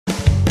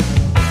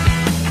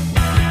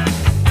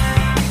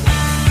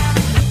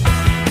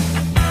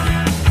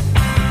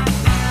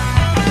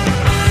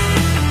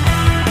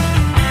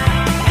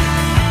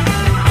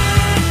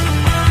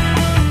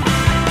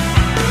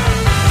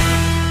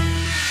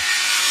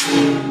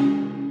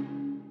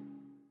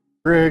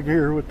Greg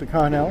here with the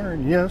Con Hour,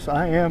 and yes,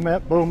 I am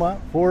at Beaumont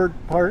Ford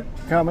Park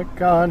Comic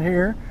Con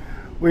here.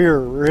 We are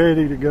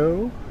ready to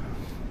go.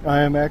 I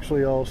am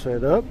actually all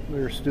set up.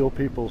 There's still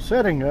people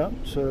setting up,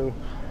 so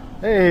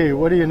hey,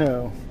 what do you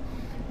know?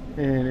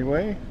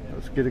 Anyway,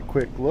 let's get a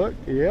quick look.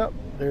 Yep,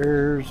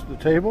 there's the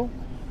table.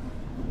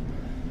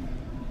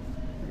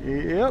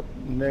 Yep,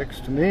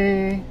 next to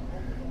me.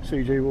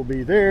 CJ will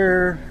be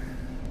there.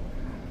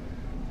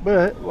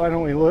 But why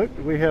don't we look?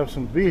 We have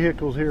some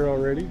vehicles here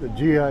already. The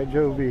G.I.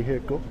 Joe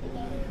vehicle.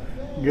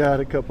 Got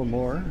a couple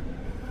more.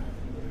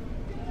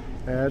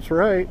 That's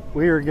right.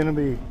 We are going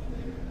to be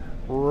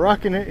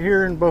rocking it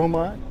here in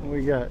Beaumont.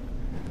 We got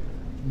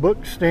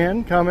book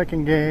stand, comic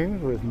and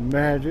games with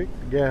Magic,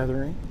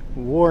 Gathering,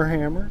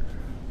 Warhammer.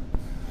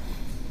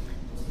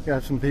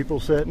 Got some people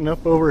setting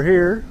up over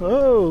here.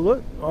 Oh,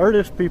 look,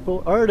 artist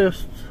people,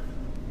 artists.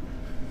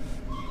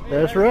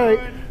 That's right.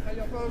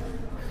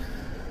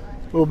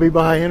 We'll be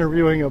by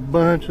interviewing a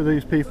bunch of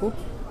these people.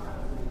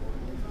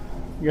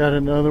 Got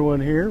another one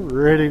here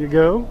ready to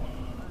go.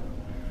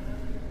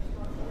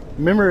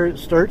 Remember, it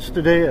starts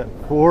today at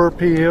 4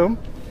 p.m.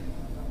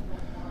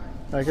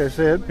 Like I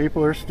said,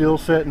 people are still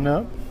setting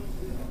up.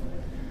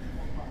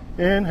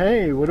 And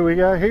hey, what do we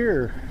got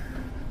here?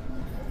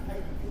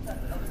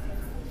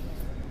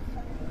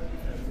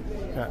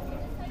 Got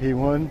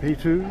P1,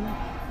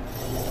 P2.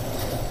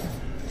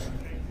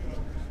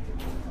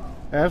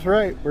 That's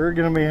right, we're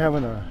going to be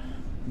having a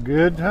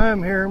good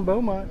time here in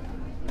Beaumont.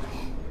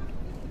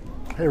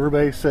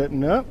 Everybody's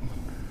setting up.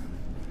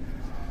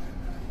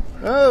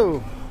 Oh,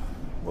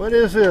 what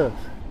is this?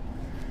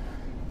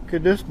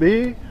 Could this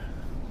be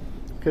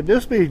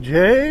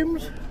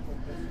James?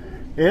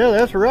 Yeah,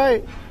 that's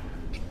right.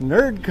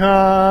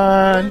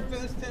 NerdCon.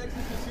 Nerdfest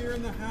Texas is here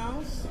in the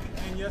house,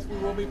 and yes, we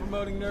will be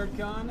promoting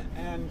NerdCon.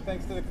 And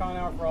thanks to the Con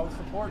Hour for all the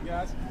support,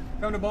 guys.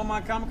 Come to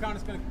Beaumont Comic Con;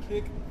 it's going to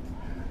kick.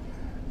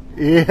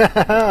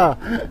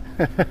 Yeah.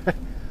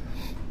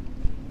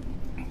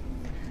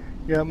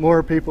 Got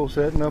more people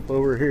setting up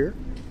over here.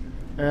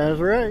 That's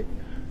right.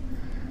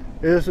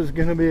 This is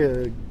going to be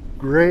a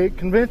great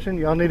convention.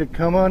 Y'all need to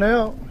come on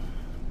out.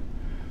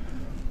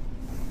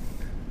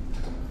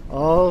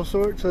 All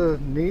sorts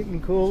of neat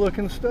and cool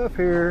looking stuff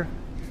here.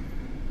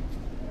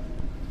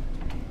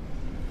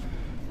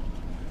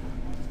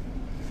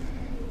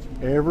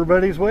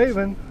 Everybody's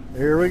waving.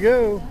 Here we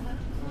go.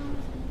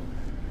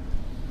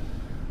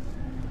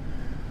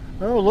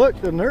 Oh, look,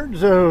 the Nerd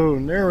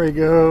Zone. There we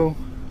go.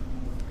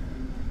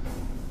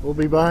 We'll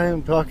be by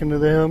and talking to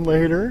them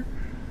later.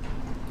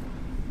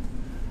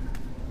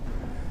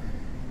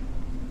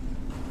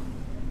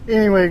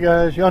 Anyway,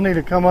 guys, y'all need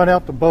to come on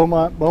out to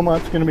Beaumont.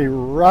 Beaumont's going to be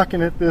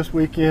rocking it this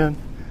weekend.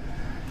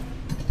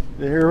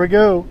 Here we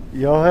go.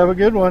 Y'all have a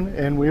good one,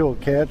 and we will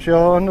catch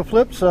y'all on the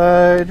flip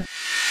side.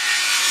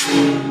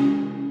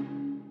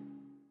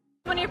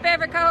 One of your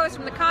favorite co-hosts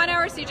from the Con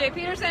Hour, CJ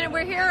Peterson, and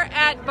we're here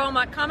at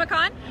Beaumont Comic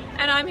Con,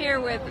 and I'm here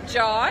with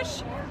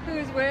Josh,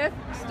 who's with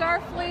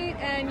Starfleet,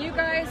 and you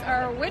guys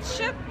are which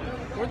ship?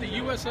 We're the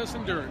USS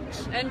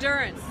Endurance.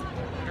 Endurance.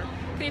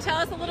 Can you tell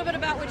us a little bit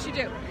about what you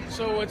do?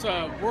 So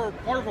we're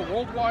part of a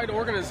worldwide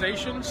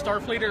organization,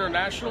 Starfleet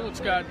International. It's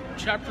got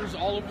chapters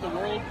all over the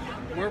world.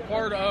 We're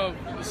part of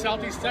the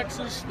Southeast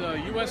Texas, the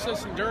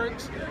USS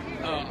Endurance.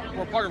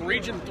 We're part of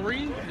Region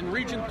 3, and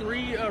Region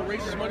 3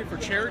 raises money for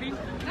charity.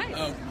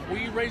 Nice.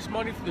 We raise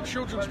money for the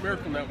Children's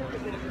Miracle Network.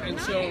 And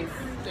nice. So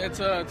it's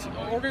an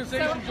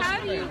organization.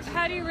 So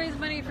how do you raise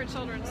money for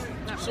Children's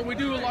Network? So we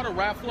do a lot of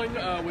raffling.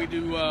 We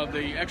do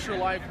the Extra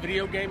Life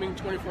video gaming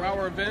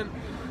 24-hour event.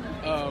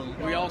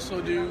 We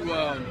also do,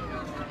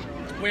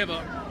 we have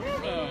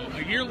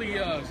a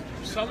yearly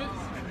summit,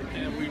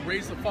 and we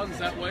raise the funds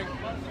that way.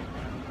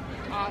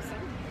 Awesome.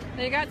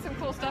 Now you got some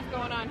cool stuff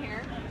going on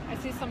here. I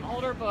see some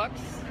older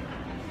books.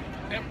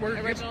 And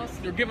Originals.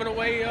 They're giving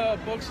away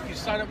books if you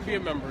sign up and be a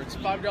member. It's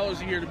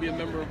 $5 a year to be a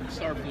member of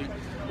Starfleet.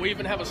 We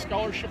even have a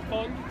scholarship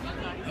fund.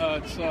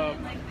 Nice. It's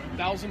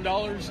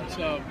 $1,000. It's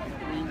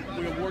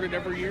we award it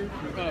every year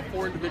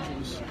for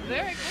individuals.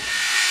 Very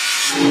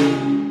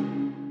cool.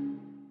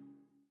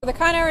 The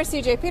Con Hour is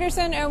CJ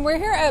Peterson, and we're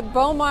here at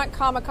Beaumont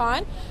Comic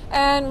Con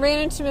and ran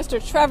into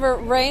Mr. Trevor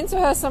Rains, who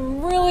has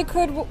some really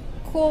cool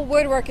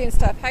woodworking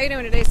stuff. How are you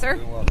doing today, sir?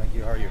 Doing well, thank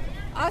you. How are you?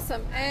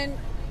 Awesome. And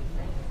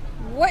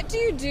what do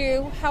you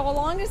do? How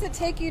long does it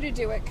take you to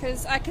do it?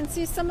 Because I can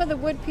see some of the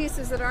wood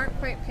pieces that aren't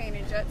quite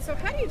painted yet. So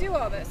how do you do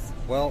all this?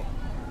 Well,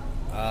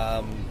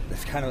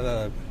 it's kind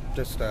of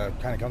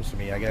kind of comes to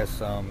me, I guess.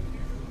 A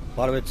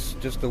lot of it's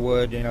just the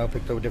wood,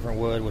 picked up a different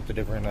wood with the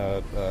different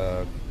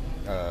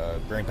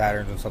grain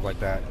patterns and stuff like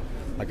that.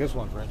 Like this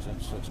one, for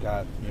instance, it's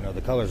got,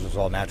 the colors is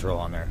all natural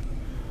on there.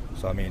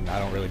 So, I mean, I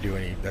don't really do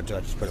any, I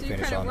just put a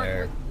finish on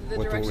there.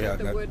 With the direction that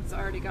the wood's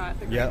already got,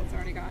 the grain's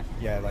already got.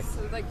 Yeah,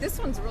 so, this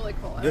one's really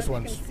cool. This you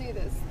can see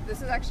this.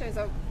 This is actually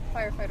a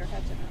firefighter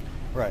hatchet.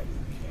 Right.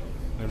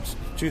 It's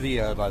to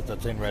the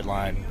thin red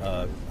line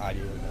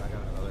idea. I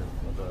got another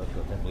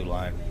the thin blue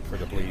line for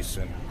the police,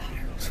 and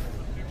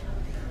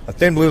a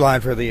thin blue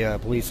line for the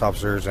police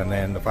officers, and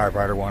then the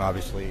firefighter one,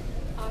 obviously.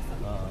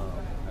 Awesome.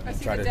 I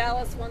see try the to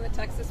Dallas one, the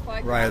Texas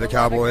flag. right the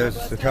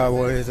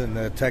Cowboys and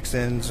the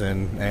Texans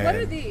and what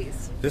are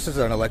these? This is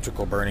an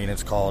electrical burning.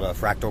 It's called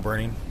fractal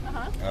burning.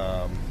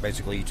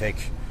 Basically, you take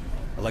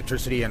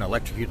electricity and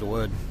electrocute the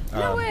wood.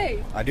 No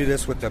way. I do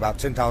this with about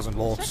 10,000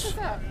 volts. Check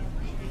this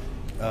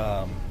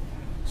out.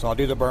 So I'll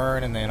do the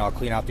burn, and then I'll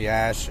clean out the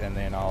ash, and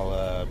then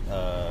I'll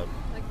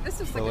like this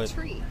is like a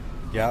tree.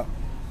 Yeah,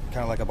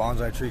 kind of like a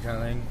bonsai tree kind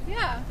of thing.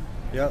 Yeah.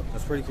 Yep,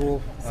 that's pretty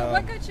cool. So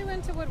what got you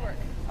into woodwork?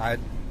 I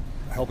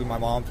helping my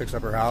mom fix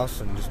up her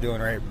house and just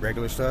doing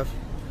regular stuff.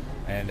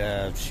 And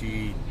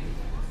we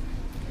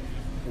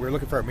were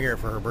looking for a mirror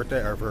for her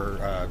birthday or for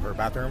her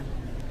bathroom,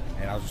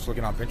 and I was just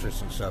looking on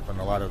Pinterest and stuff and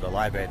a lot of the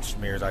live edge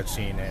mirrors I'd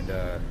seen, and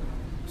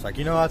it's like,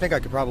 I think I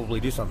could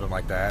probably do something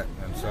like that.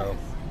 And so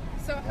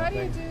how do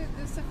you do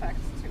this effect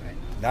to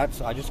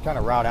it? I just kind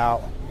of route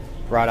out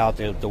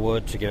the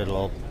wood to get it a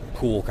little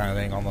cool kind of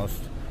thing almost,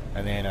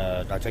 and then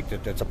I take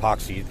it's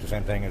epoxy, the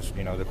same thing as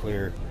the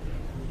clear,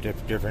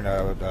 different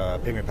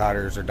pigment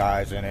powders or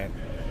dyes in it,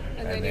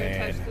 and then you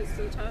attach this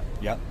to the top.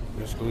 Yep,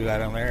 just glue that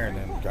on there and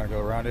then kind of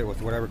go around it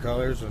with whatever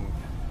colors and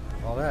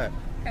all that.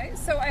 Okay,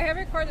 so I have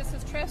a card that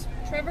says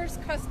Trevor's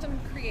Custom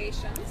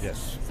Creations.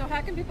 Yes. So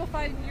how can people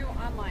find you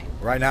online?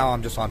 Right now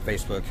I'm just on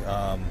Facebook,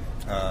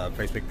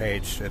 Facebook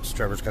page. It's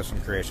Trevor's Custom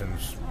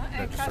Creations.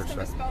 And custom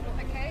is spelled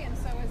with a K, and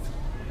so is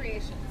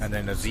Creations. And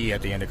then a Z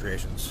at the end of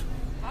Creations.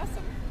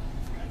 Awesome.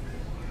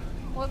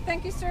 Well,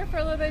 thank you, sir, for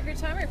a little bit of your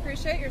time. I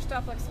appreciate it. Your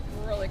stuff looks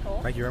really cool.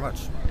 Thank you very much.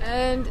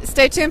 And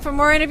stay tuned for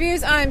more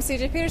interviews. I'm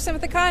CJ Peterson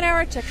with the Con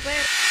Hour. Check you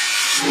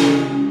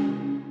later.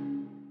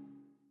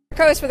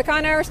 Co-host for the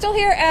Con Hour, still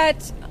here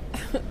at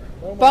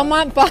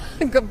Beaumont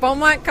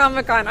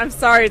Comic Con. I'm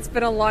sorry, it's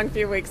been a long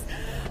few weeks.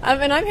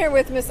 And I'm here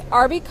with Miss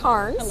Arby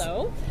Carnes.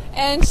 Hello.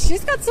 And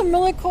she's got some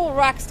really cool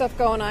rock stuff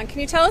going on. Can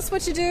you tell us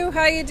what you do,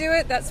 how you do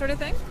it, that sort of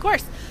thing? Of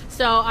course.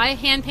 So I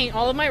hand paint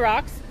all of my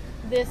rocks.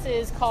 This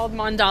is called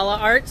mandala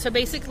art. So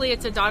basically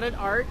it's a dotted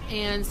art.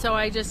 And so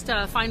I just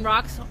find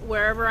rocks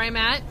wherever I'm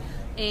at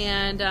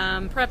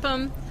and prep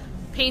them,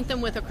 paint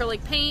them with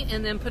acrylic paint,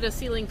 and then put a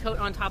sealing coat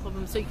on top of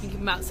them so you can keep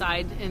them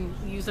outside and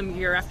use them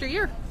year after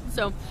year.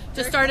 So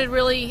just started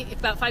really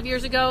about 5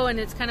 years ago, and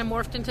it's kind of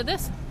morphed into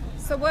this.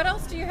 So what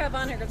else do you have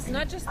on here? Because it's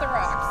not just the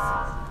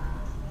rocks.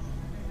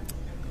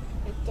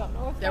 I don't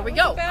know if there we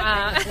go.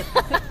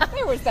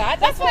 There was that.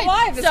 That's what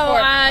live is so,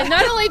 for.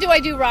 Not only do I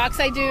do rocks,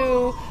 I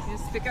do... You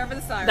speak over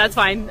the sirens. That's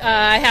fine.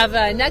 I have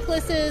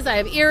necklaces, I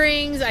have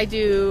earrings, I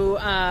do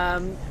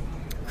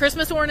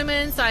Christmas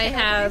ornaments,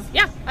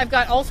 I've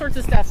got all sorts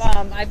of stuff.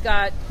 I've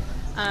got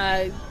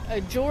a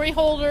jewelry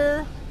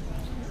holder.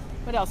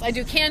 What else? I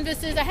do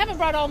canvases. I haven't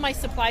brought all my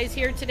supplies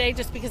here today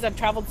just because I've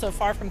traveled so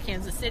far from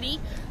Kansas City,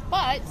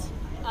 but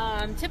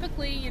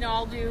typically,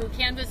 I'll do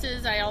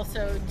canvases. I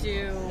also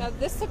do... Now,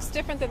 this looks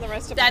different than the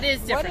rest of That them.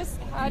 is different.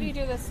 How do you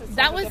do this?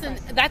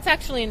 That's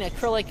actually an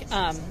acrylic,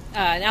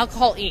 an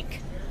alcohol ink.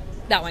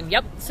 That one,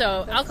 yep.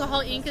 So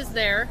alcohol ink is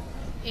there.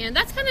 And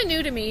that's kind of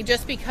new to me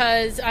just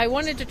because I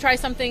wanted to try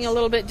something a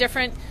little bit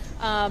different.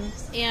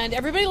 And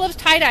everybody loves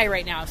tie-dye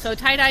right now. So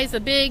tie-dye is a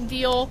big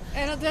deal.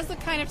 And it does look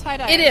kind of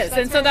tie-dye. It is.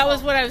 And so that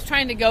was what I was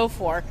trying to go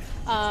for.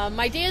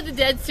 My Day of the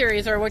Dead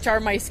series, which are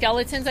my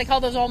skeletons, I call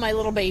those all my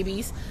little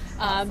babies.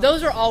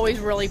 Those are always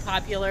really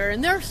popular.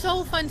 And they're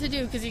so fun to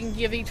do because you can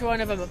give each one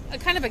of them a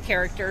kind of a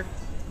character.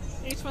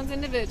 Each one's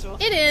individual.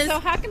 It is. So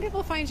how can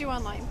people find you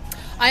online?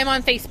 I am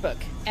on Facebook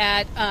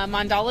at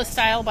Mandala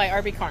Style by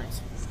Arby Carnes.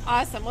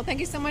 Awesome. Well,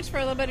 thank you so much for a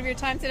little bit of your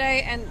time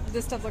today, and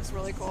this stuff looks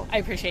really cool. I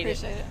appreciate it.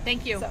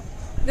 Thank you. So,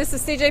 this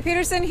is CJ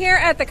Peterson here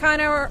at the Con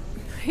Hour,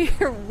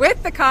 here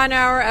with the Con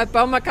Hour at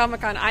Beaumont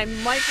Comic Con.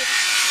 I'm Mike.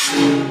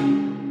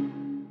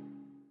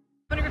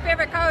 One of your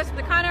favorite co-hosts of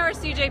the Con Hour,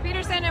 CJ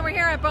Peterson, and we're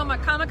here at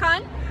Beaumont Comic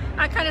Con.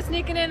 I'm kind of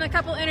sneaking in a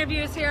couple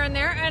interviews here and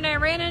there, and I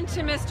ran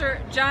into Mr.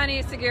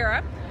 Johnny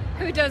Segura,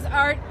 who does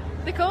art.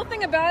 The cool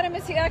thing about him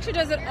is he actually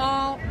does it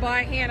all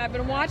by hand. I've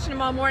been watching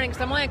him all morning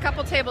because I'm only a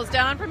couple tables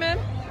down from him.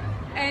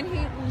 And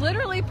he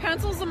literally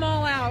pencils them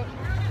all out,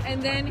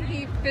 and then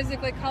he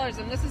physically colors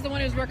them. This is the one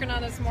who's working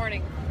on this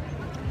morning.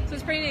 So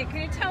it's pretty neat.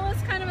 Can you tell us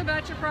kind of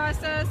about your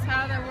process,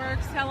 how that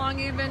works, how long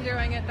you've been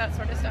doing it, that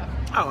sort of stuff?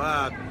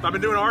 I've been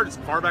doing art as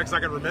far back as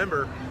I can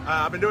remember.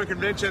 I've been doing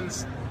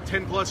conventions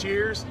 10 plus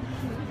years.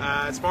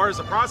 As far as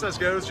the process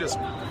goes, just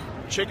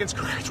chicken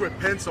scratch with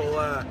pencil.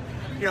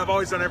 I've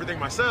always done everything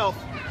myself,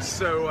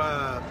 so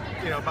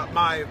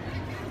my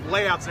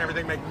layouts and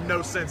everything make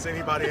no sense to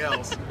anybody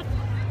else.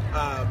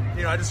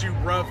 I just do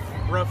rough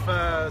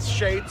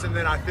shapes, and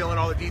then I fill in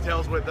all the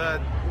details with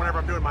whenever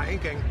I'm doing my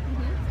inking.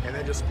 And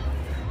then just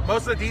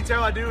most of the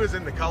detail I do is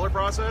in the color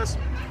process.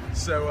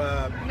 So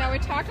now we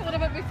talked a little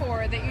bit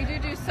before that you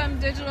do some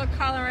digital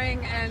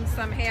coloring and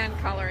some hand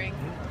coloring.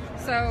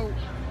 So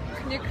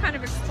can you kind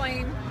of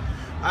explain?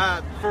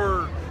 I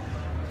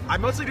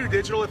mostly do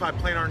digital if I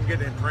plan on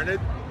getting it printed,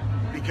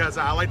 because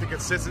I like the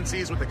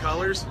consistencies with the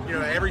colors.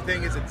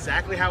 Everything is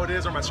exactly how it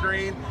is on my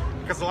screen.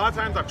 Because a lot of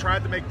times I've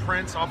tried to make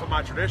prints off of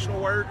my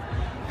traditional work,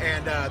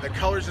 and the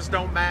colors just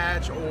don't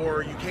match,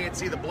 or you can't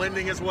see the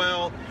blending as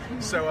well.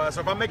 So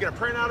if I'm making a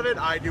print out of it,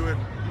 I do it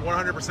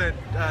 100%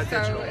 digital.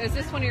 So is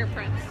this one of your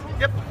prints?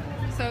 Yep.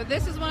 So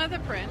this is one of the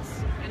prints,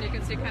 and you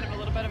can see kind of a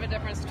little bit of a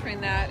difference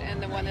between that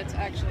and the one that's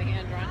actually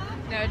hand-drawn.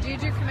 Now, do you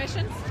do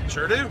commissions?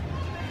 Sure do.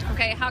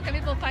 Okay, how can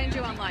people find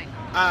you online?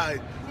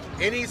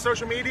 Any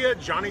social media,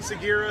 Johnny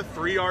Segura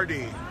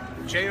 3RD.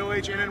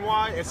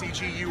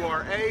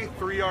 JOHNNYSEGURA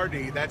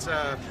 3RD.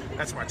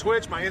 That's my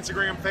Twitch, my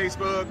Instagram,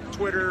 Facebook,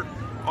 Twitter,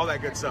 all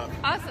that good stuff.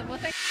 Awesome. Well,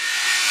 thank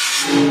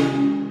you.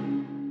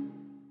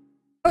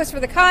 Host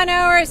for the Con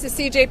Hour is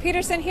CJ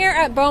Peterson here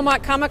at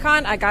Beaumont Comic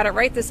Con. I got it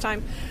right this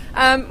time.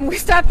 We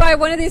stopped by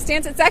one of these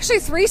stands. It's actually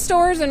 3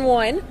 stores in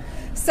one.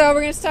 So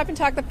we're going to stop and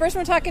talk. The first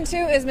one we're talking to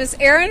is Miss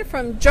Erin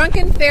from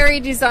Drunken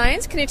Fairy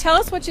Designs. Can you tell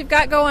us what you've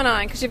got going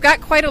on? Because you've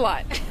got quite a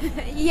lot.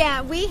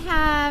 Yeah, we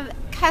have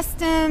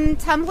custom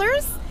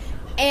tumblers,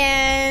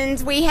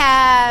 and we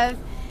have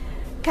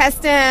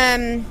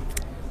custom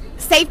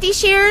safety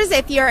shears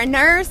if you're a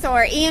nurse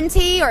or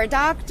EMT or a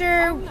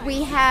doctor. Oh, nice.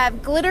 We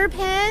have glitter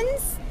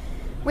pens.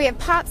 We have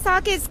pop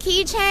sockets,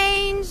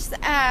 keychains.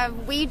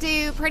 We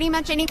do pretty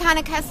much any kind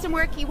of custom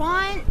work you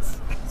want.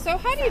 So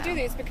how do you do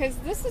these? Because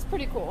this is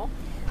pretty cool.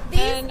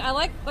 And I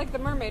like the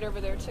mermaid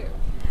over there too.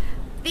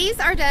 These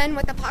are done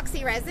with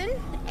epoxy resin,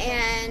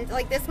 and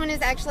like this one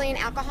is actually an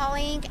alcohol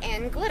ink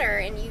and glitter,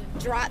 and you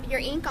drop your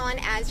ink on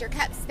as your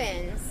cup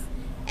spins.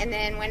 And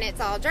then when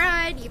it's all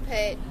dried, you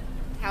put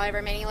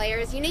however many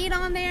layers you need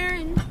on there,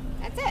 and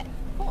that's it.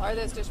 Cool. Are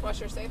those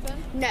dishwasher safe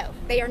then? No,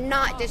 they are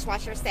not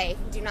dishwasher safe.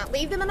 Do not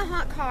leave them in a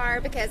hot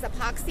car because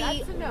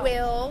epoxy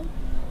will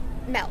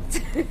melt.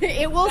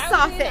 It will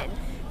soften.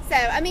 So,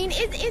 I mean,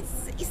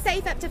 it's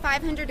safe up to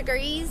 500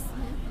 degrees,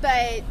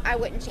 but I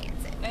wouldn't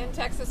chance it. In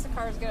Texas, the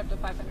cars get up to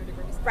 500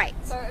 degrees. Right.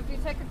 So if you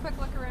take a quick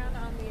look around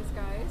on these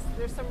guys,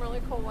 there's some really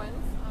cool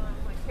ones.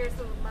 Like here's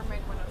the mermaid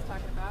one I was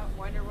talking about,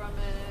 Wonder Woman.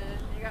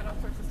 You got all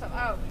sorts of stuff.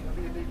 Oh,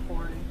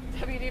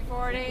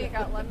 WD-40. You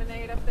got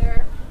lemonade up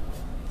there.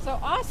 So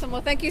awesome.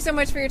 Well, thank you so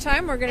much for your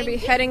time. We're going to be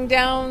heading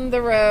down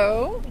the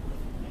row.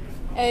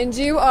 And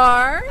you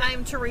are?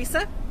 I'm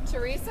Teresa.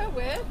 Teresa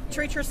with?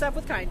 Treat Yourself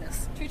with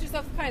Kindness. Treat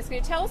Yourself with Kindness. Can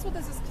you tell us what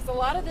this is? Because a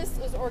lot of this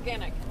is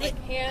organic, like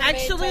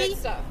handmade type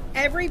stuff.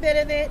 Every bit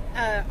of it,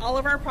 all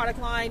of our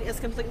product line is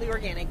completely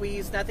organic. We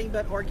use nothing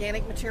but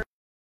organic material.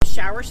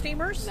 Shower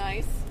steamers.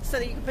 Nice. So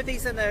that you can put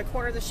these in the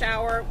corner of the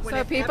shower.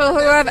 So people who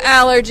have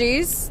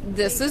allergies,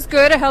 this is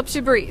good. It helps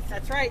you breathe.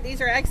 That's right. These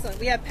are excellent.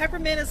 We have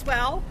peppermint as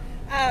well.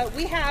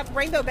 We have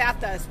rainbow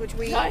bath dust, which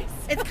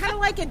it's kind of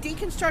like a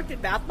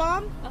deconstructed bath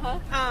bomb,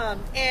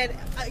 and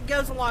it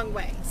goes a long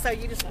way. So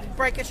you just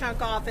break a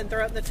chunk off and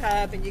throw it in the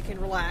tub, and you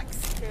can relax.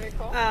 Very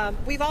cool.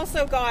 We've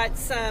also got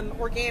some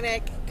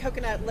organic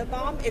coconut lip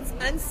balm. It's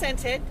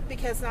unscented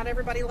because not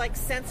everybody likes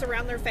scents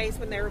around their face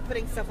when they're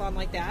putting stuff on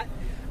like that.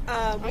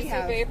 We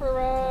have vapor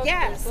rub.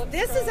 Yes,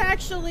 this is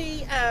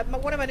actually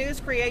one of my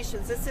newest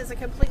creations. This is a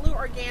completely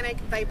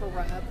organic vapor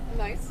rub.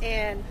 Nice.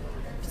 And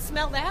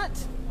smell that.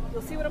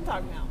 You'll see what I'm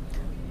talking about.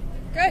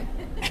 Good.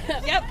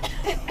 Yep.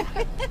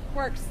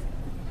 Works.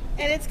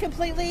 And it's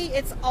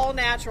all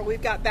natural.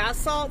 We've got bath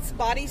salts,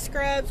 body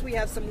scrubs. We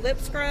have some lip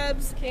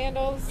scrubs.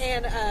 Candles.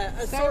 And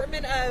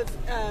assortment of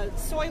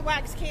soy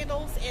wax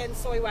candles and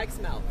soy wax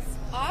melts.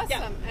 Awesome.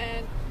 Yep.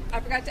 And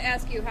I forgot to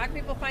ask you, how can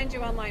people find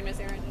you online, Miss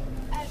Erin?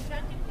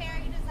 Drunken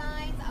Fairy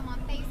Designs. I'm on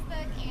Facebook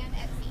and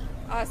Etsy.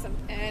 Awesome.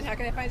 And how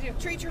can they find you?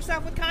 Treat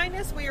Yourself with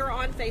Kindness. We are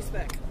on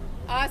Facebook.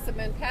 Awesome.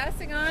 And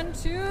passing on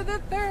to the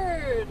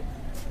third.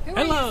 Who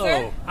Hello, are you,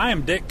 sir? I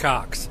am Dick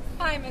Cox.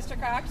 Hi, Mr.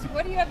 Cox.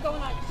 What do you have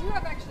going on? Because you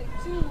have actually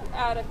 2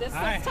 out of this. So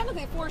it's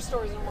technically 4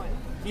 stores in one.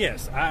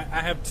 Yes, I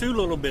have 2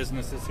 little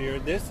businesses here.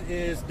 This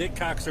is Dick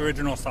Cox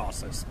Original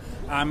Sauces.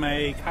 I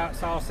make hot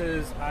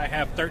sauces. I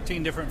have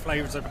 13 different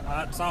flavors of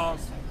hot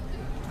sauce.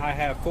 I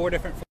have 4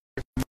 different flavors.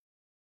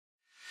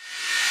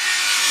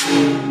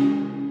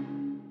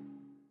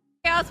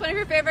 One of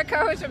your favorite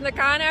co-hosts from the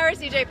Con Hour,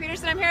 CJ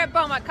Peterson. I'm here at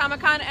Beaumont Comic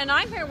Con, and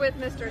I'm here with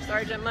Mr.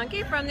 Sergeant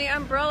Monkey from the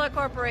Umbrella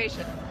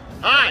Corporation.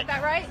 Hi. Is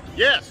that right?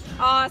 Yes.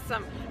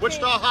 Awesome.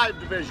 Wichita Hive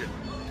Division.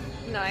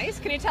 Nice.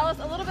 Can you tell us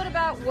a little bit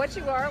about what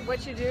you are,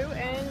 what you do,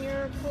 and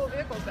your cool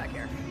vehicles back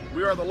here?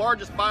 We are the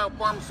largest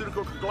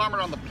biopharmaceutical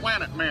conglomerate on the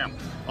planet, ma'am.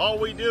 All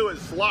we do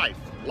is life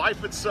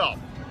itself.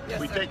 Yes,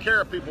 we sir. take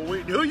care of people.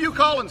 Who you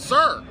calling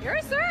sir? You're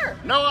a sir.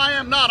 No, I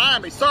am not. I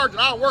am a sergeant.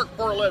 I work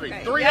for a living.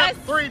 Okay. 3 Yes.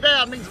 up, 3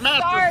 down means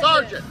master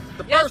sergeant.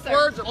 The Yes, first sir.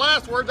 words and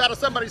last words out of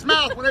somebody's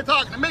mouth when they're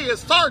talking to me is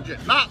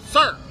sergeant, not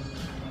sir.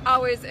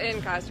 Always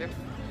in costume.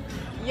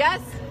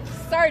 Yes,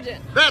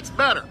 Sergeant. That's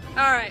better.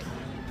 All right.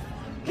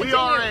 We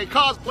are a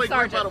cosplay group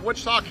Sergeant. out of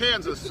Wichita,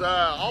 Kansas.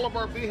 All of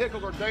our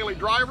vehicles are daily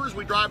drivers.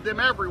 We drive them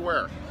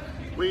everywhere.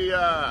 We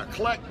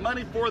collect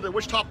money for the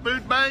Wichita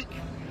Food Bank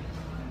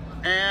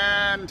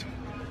and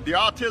the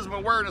Autism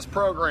Awareness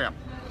Program.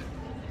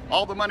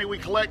 All the money we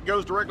collect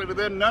goes directly to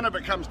them. None of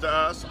it comes to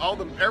us.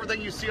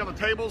 Everything you see on the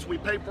tables, we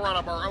pay for out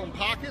of our own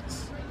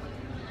pockets.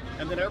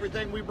 And then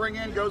everything we bring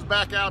in goes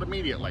back out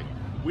immediately.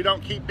 We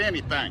don't keep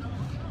anything.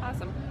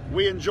 Awesome.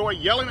 We enjoy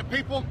yelling at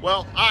people.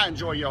 Well, I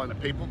enjoy yelling at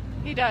people.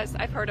 He does.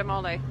 I've heard him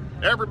all day.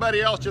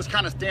 Everybody else just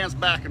kind of stands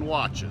back and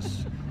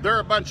watches. They're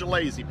a bunch of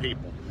lazy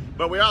people.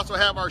 But we also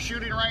have our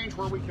shooting range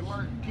where we can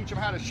teach them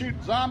how to shoot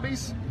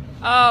zombies.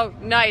 Oh,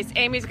 nice.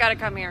 Amy's got to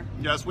come here.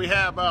 Yes, we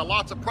have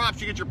lots of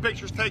props you get your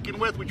pictures taken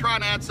with. We try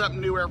and add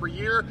something new every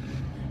year.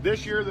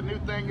 This year, the new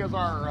thing is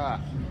our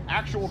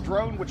actual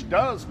drone, which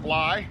does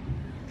fly.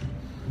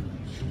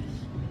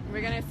 Are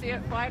we going to see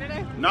it fly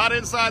today? Not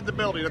inside the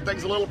building. That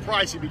thing's a little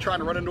pricey if you trying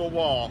to run into a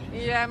wall.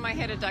 Yeah, I might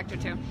hit a duct or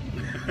two.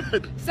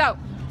 So,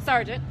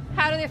 Sergeant,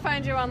 how do they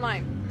find you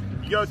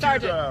online? You go to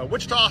the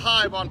Wichita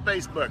Hive on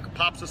Facebook.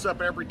 Pops us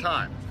up every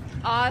time.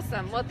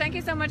 Awesome. Well, thank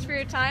you so much for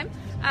your time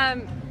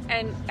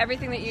and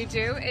everything that you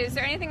do. Is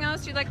there anything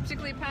else you'd like to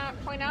particularly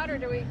point out, or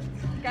do we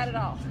got it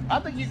all? I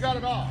think you got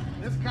it all.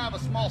 This is kind of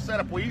a small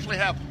setup. We usually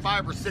have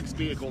 5 or 6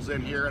 vehicles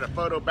in here and a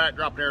photo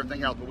backdrop and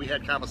everything else, but we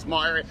had kind of a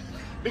small area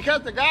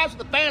because the guys with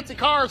the fancy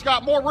cars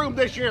got more room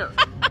this year.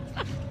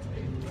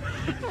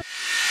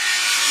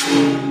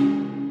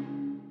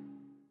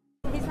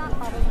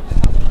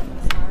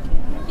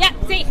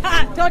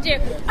 Told you. All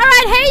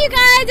right, hey you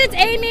guys, it's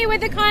Amy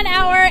with the Con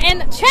Hour,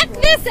 and check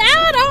this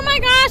out. Oh my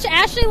gosh,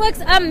 Ashley looks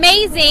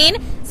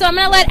amazing. So I'm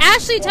going to let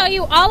Ashley tell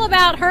you all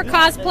about her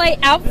cosplay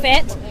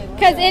outfit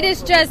because it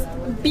is just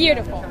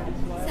beautiful.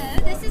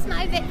 So this is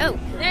my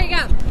there you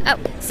go.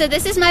 So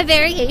this is my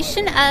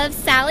variation of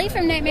Sally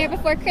from Nightmare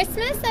Before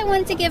Christmas. I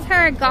wanted to give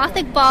her a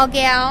gothic ball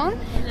gown.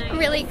 I'm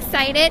really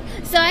excited.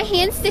 So I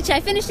hand stitched.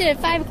 I finished it at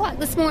 5 o'clock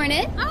this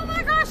morning. Oh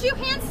my gosh, you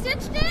hand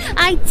stitched it?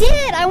 I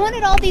did. I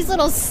wanted all these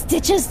little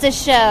stitches to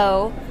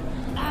show.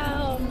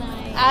 Oh,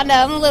 nice. I know,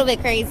 I'm a little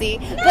bit crazy.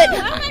 No, but oh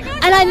my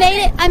gosh, and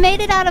I made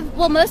it out of,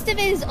 well, most of it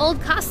is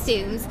old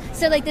costumes.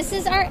 So like this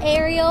is our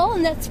Ariel,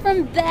 and that's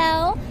from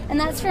Belle, and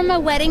that's from my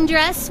wedding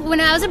dress when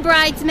I was a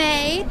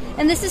bridesmaid,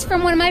 and this is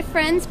from one of my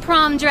friend's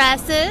prom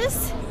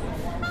dresses.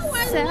 Oh,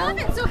 I love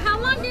it. So how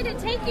long did it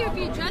take you if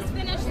you just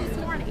finished this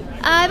morning?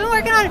 I've been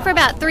working on it for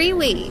about 3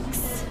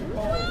 weeks.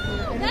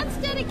 Wow, that's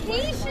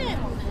dedication.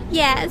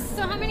 Yes.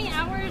 So how many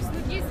hours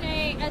would you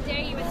say a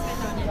day you would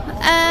spend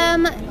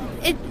on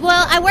it?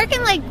 Well, I work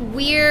in like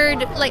weird,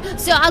 like,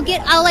 so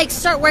I'll like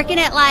start working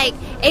at like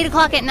 8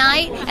 o'clock at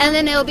night, and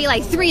then it'll be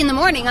like 3 in the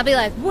morning. I'll be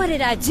like, what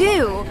did I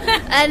do?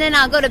 And then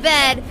I'll go to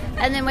bed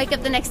and then wake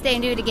up the next day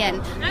and do it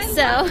again. I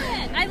love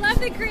it. I love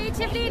the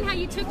creativity and how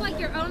you took like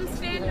your own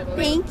spin.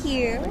 Thank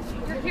you.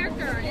 Your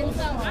character, and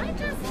so I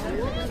just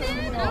love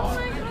it. Oh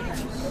my gosh.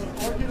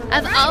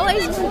 I've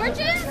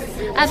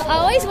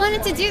always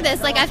wanted to do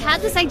this. Like, I've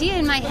had this idea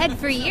in my head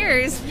for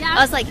years. Yeah.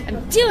 I was like,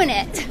 I'm doing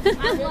it.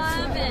 I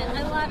love it.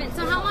 I love it.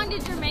 So how long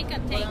did your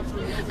makeup take?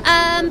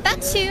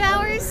 About 2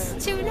 hours,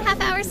 2.5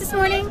 hours this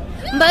morning.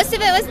 Most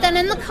of it was done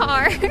in the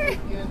car.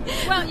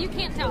 Well, you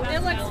can't tell.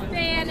 It looks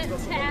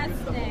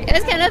fantastic. It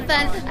was kind of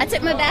fun. I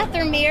took my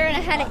bathroom mirror and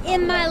I had it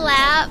in my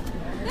lap.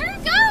 There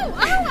you go. Oh,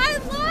 I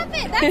love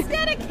it. That's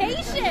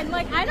dedication.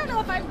 Like, I don't know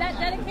if I'm that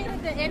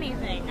dedicated to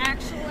anything,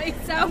 actually.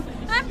 So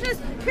I'm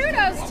just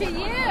kudos to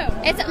you.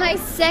 It's my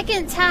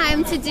second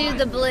time to do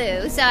the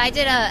blue. So I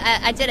did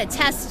a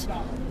test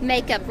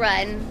makeup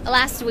run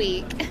last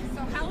week.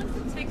 So how long does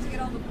it take to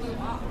get all the blue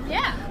off?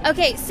 Yeah.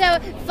 Okay, so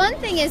fun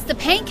thing is the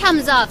paint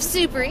comes off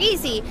super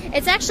easy.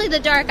 It's actually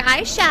the dark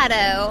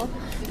eyeshadow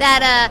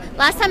that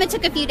last time it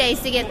took a few days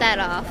to get that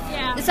off.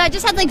 Yeah. So I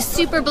just had like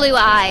super blue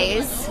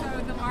eyes. So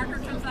the marker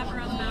comes up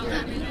around the mouth.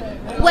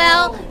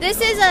 Well, this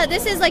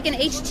is like an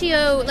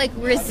H2O like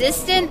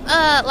resistant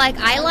like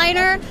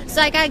eyeliner,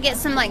 so I gotta get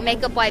some like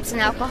makeup wipes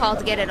and alcohol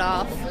to get it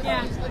off.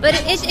 Yeah. But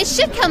it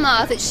should come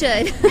off. It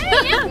should. Hey,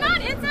 if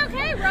not, it's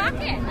okay. Rock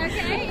it.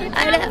 Okay. It's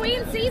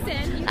Halloween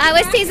season. I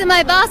was teasing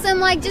my boss. I'm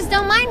like, just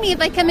don't mind me if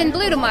I come in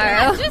blue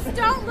tomorrow. Yeah, just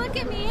don't look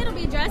at me. It'll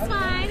be just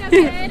fine.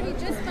 Okay, it'll be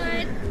just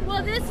fine.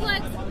 Well, this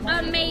looks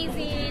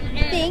amazing,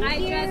 and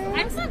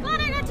I'm so glad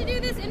I got to do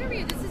this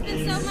interview. This has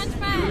been so much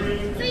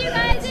fun. So you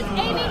guys, it's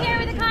Amy here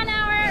with the Con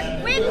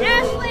Hour with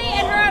Ashley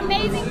and her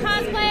amazing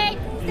cosplay.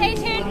 Stay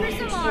tuned for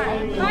some more.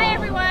 Bye,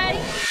 everyone.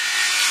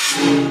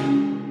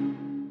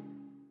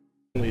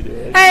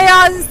 Hey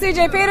y'all, this is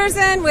CJ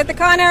Peterson with the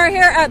Con Hour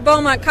here at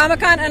Beaumont Comic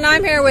Con, and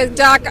I'm here with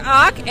Doc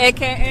Ock,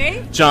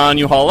 aka John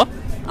Uhala.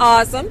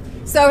 Awesome.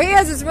 So he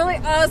has this really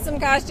awesome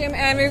costume,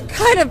 and we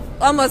kind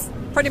of almost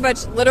pretty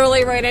much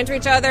literally ran into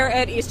each other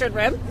at Eastern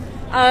Rim.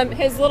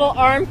 His little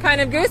arm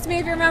kind of goosed me,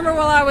 if you remember,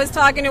 while I was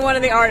talking to one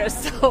of the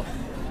artists. So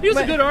He was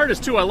a good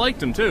artist too. I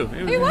liked him too.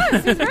 He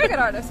was a very good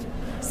artist.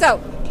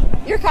 So,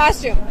 your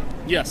costume.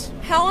 Yes.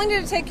 How long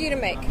did it take you to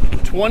make?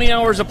 20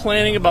 hours of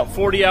planning, about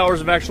 40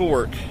 hours of actual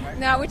work.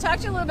 Now, we talked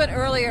to you a little bit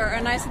earlier,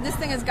 and I said this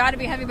thing has got to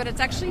be heavy, but it's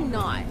actually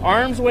not.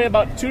 Arms weigh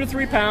about 2 to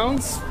 3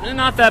 pounds.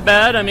 Not that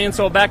bad. I mean,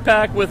 so a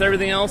backpack with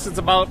everything else, it's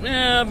about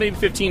maybe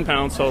 15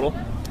 pounds total.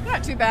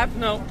 Not too bad.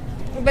 No.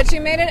 But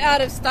you made it out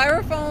of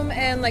styrofoam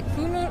and like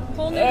pool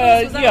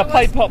noodles. Yeah,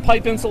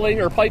 pipe insulation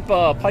or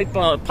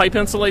pipe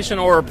insulation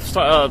or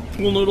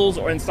pool noodles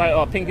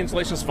or pink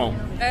insulation's foam.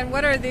 And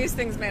what are these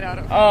things made out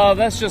of?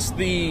 That's just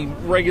the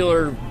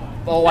regular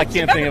Oh, I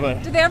can't think of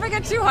it. Did they ever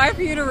get too high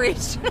for you to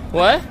reach?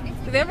 What?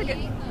 Did they ever get?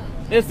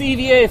 It's the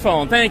EVA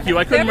phone. Thank you.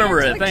 I couldn't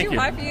remember it. Thank too you.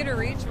 high for you to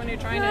reach when you're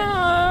trying to.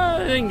 I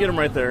didn't get him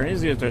right there.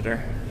 He's right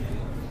there.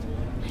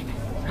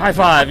 High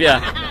five. Yeah,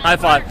 high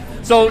five.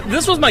 So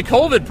this was my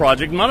COVID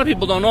project. A lot of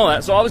people don't know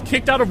that. So I was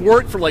kicked out of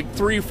work for like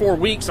 3 or 4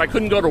 weeks. I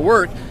couldn't go to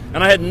work,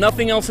 and I had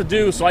nothing else to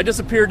do. So I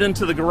disappeared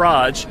into the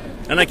garage,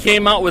 and I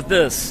came out with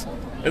this.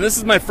 And this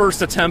is my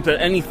first attempt at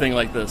anything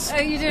like this.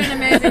 You did an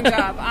amazing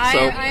job.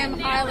 I am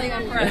highly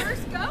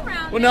impressed.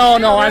 Well,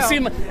 no. I see,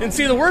 and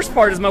see, the worst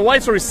part is my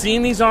wife's already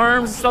seen these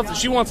arms and stuff. That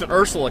she wants an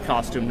Ursula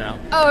costume now.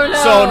 Oh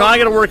no! So now I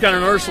got to work on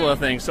an Ursula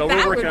thing. So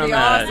we're working on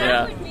that.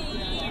 Awesome.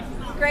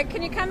 Yeah. Greg,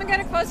 can you come and get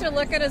a closer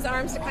look at his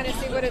arms to kind of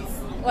see what it's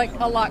like?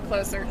 A lot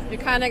closer. You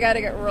kind of got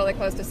to get really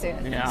close to see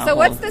it. Yeah. So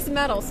what's this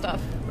metal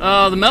stuff?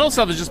 The metal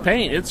stuff is just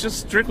paint. It's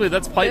just strictly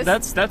that's pipe.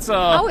 That's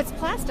oh, it's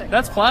plastic.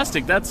 That's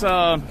plastic. That's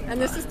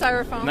And this is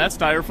styrofoam. That's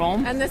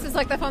styrofoam. And this is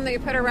like the foam that you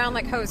put around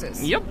like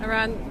hoses. Yep.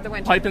 Around the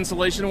winter. Pipe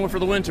insulation for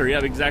the winter. Yeah,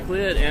 exactly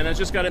it. And it's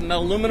just got an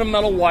aluminum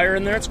metal wire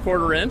in there. It's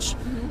 1/4 inch.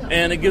 Mm-hmm.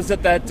 And it gives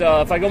it that.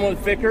 If I go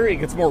with thicker, it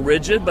gets more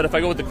rigid. But if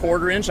I go with the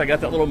 1/4 inch, I got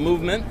that little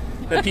movement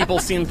that people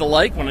seem to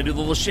like when I do the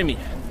little shimmy.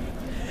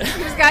 You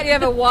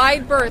have a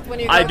wide berth when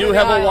you go I do through the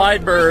have aisle. a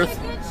wide berth.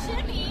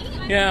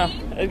 Yeah,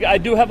 I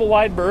do have a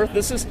wide berth.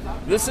 This.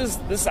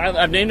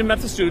 I've named him at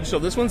the studio. So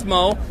this one's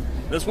Mo.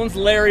 This one's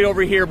Larry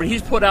over here, but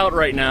he's put out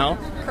right now.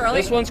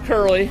 Curly? This one's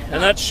Curly,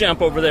 and that's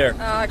Shemp over there.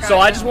 Oh, so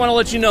I just want to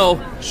let you know,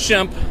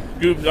 Shemp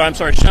Goose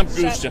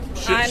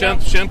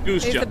Jump.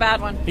 He's the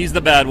bad one. He's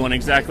the bad one,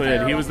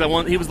 exactly. He was the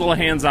one. He was a little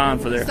hands-on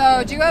for there.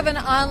 So, do you have an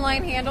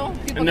online handle?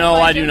 No,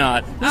 I do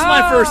not. This is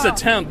my first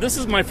attempt. This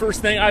is my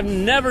first thing. I've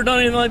never done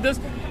anything like this,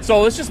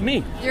 so it's just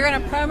me. You're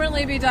going to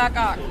permanently be Doc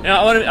Ock.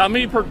 Yeah, I'm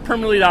going to be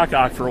permanently Doc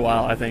Ock for a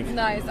while, I think.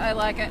 Nice, I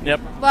like it. Yep.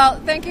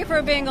 Well, thank you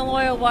for being a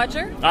loyal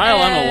watcher.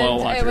 I'm a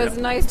loyal watcher. It was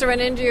nice to run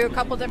into you a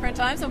couple different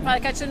times. We'll probably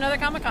catch you at another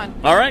Comic Con.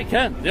 All right,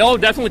 Ken. Oh,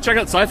 definitely check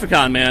out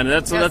CypherCon, man.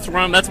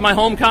 That's my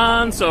home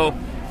con, so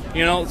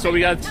so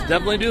we got to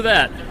definitely do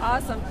that.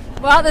 Awesome.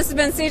 Well, this has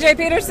been CJ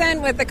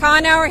Peterson with the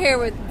Con Hour here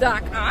with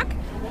Doc Ock,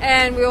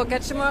 and we will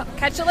catch you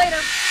later.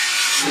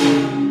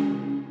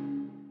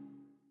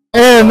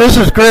 And this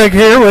is Greg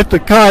here with the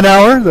Con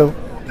Hour, the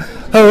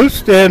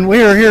host, and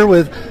we are here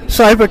with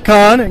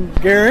CypherCon and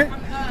Garrett,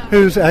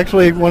 who's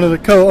actually one of the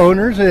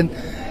co-owners, and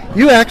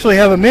you actually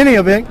have a mini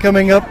event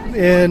coming up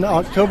in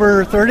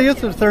October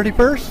 30th or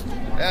 31st?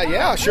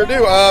 Yeah, sure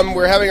do.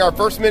 We're having our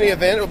first mini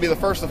event. It will be the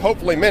first of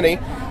hopefully many.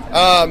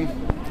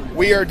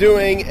 We are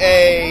doing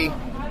a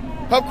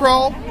pub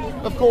crawl,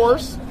 of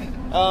course,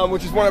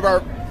 which is one of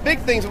our big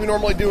things that we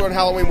normally do on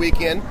Halloween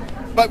weekend,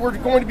 but we're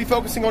going to be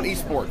focusing on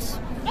esports.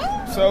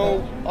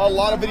 So a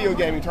lot of video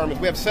gaming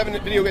tournaments. We have 7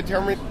 video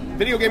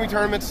gaming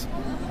tournaments,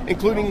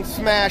 including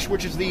Smash,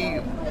 which is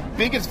the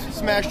biggest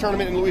Smash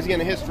tournament in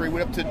Louisiana history.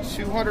 We're up to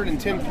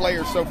 210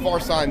 players so far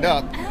signed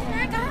up. Oh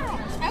my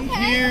gosh. Okay.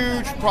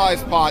 Huge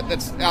prize pot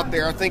that's out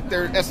there. I think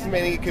they're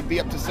estimating it could be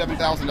up to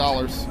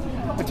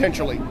 $7,000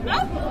 potentially.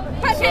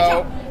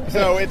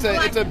 So it's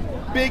a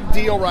big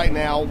deal right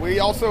now. We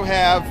also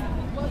have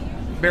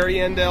Barry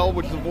Endell,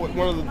 which is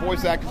one of the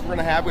voice actors we're going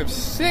to have. We have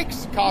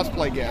 6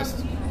 cosplay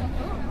guests,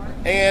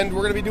 and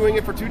we're going to be doing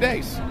it for 2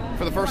 days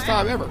for the first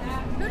time ever.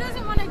 Who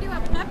doesn't want to do a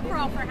pub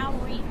crawl for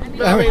Halloween?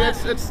 I mean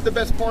it's the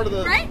best part of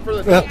the for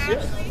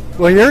the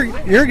well,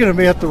 you're going to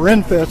be at the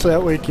Renfest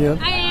that weekend.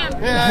 I am.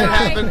 Yeah,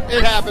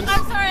 it happens.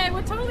 I'm sorry, I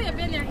would totally have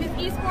been there because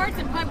esports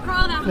and pub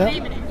crawl, I'm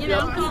naming it.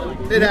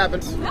 It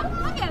happens.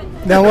 I get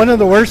it. Now, one of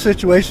the worst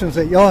situations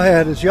that y'all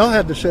had is y'all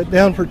had to shut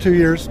down for 2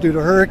 years due to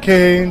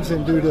hurricanes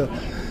and due to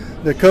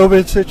the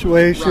COVID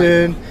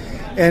situation.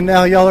 Right. And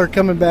now y'all are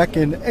coming back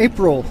in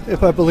April,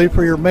 if I believe,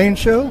 for your main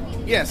show?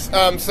 Yes.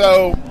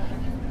 So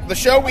the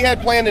show we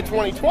had planned in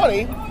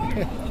 2020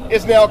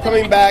 is now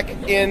coming back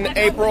in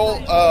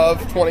April of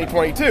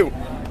 2022.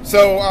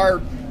 So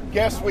our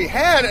guest we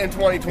had in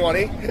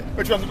 2020,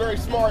 which was very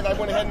smart, I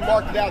went ahead and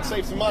marked it out,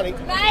 saved some money.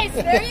 Nice.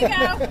 There you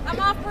go. I'm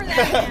off for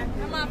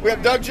that. We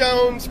have Doug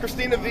Jones,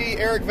 Christina V,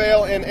 Eric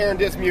Vale, and Aaron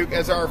Dismuke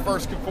as our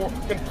first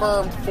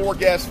confirmed 4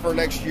 guests for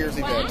next year's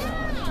event.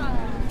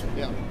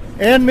 Yeah.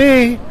 And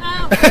me.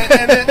 Oh.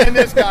 and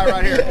this guy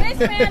right here. This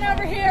man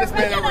over here. It's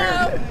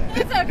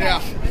okay.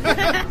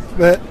 Yeah.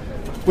 But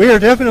we are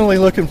definitely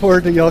looking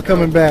forward to y'all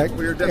coming back.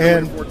 We are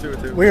definitely looking forward to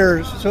it, too. We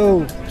are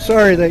so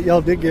sorry that y'all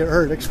did get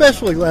hurt,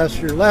 especially last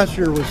year. Last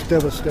year was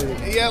devastating.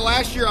 Yeah,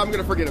 last year I'm going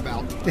to forget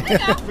about. We're going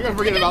to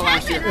forget about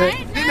last year.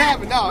 Right? It didn't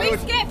happen, no. We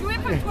skipped. We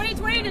went from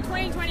 2020 to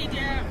 2022.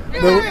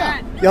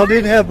 But y'all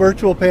did have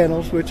virtual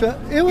panels, which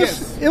it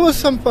was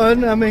some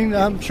fun. I mean,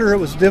 I'm sure it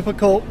was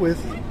difficult with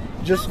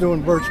just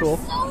doing virtual.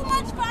 So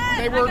much fun.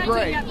 They were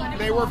great.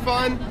 They were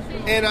fun,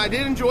 and I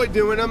did enjoy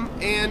doing them,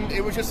 and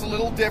it was just a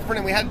little different,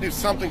 and we had to do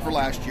something for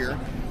last year.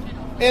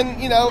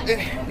 And, you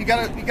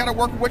gotta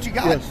work with what you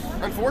got. Yes.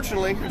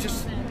 Unfortunately,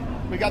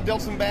 we got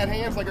dealt some bad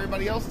hands like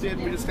everybody else did,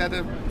 and we just had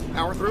to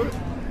power through it.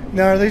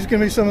 Now, are these going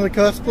to be some of the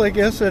cosplay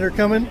guests that are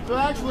coming? So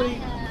actually...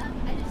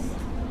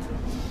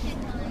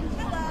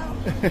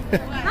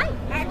 Hi.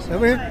 Actually,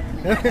 Come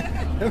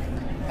here.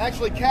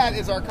 Actually, Kat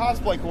is our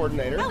cosplay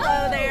coordinator.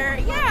 Hello there.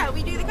 Yeah,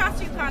 we do the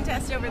costume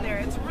contest over there.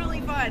 It's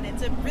really fun.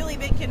 It's a really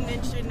big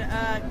convention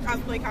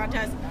cosplay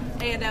contest,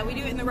 and we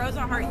do it in the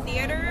Rosa Hart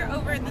Theater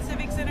over at the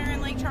Civic Center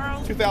in Lake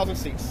Charles. 2,000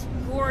 seats.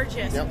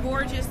 Gorgeous,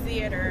 gorgeous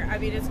theater. I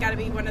mean, it's got to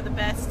be one of the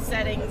best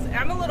settings.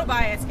 I'm a little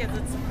biased because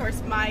it's, of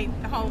course, my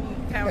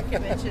hometown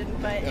convention,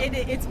 but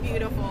it's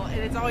beautiful, and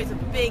it's always a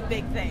big,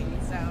 big thing.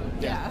 So,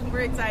 yeah,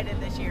 we're excited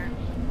this year.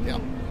 Yeah.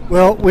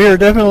 Well, we are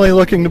definitely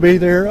looking to be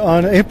there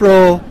on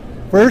April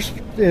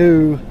 1st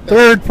to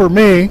 3rd for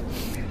me.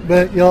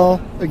 But y'all,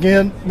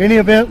 again, mini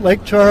event,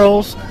 Lake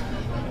Charles,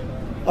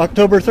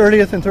 October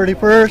 30th and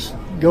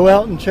 31st. Go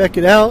out and check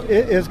it out.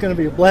 It is going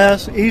to be a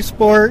blast.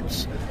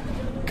 Esports,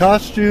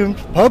 costumes,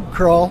 pub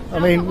crawl. I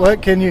mean,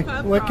 what can you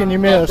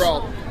miss?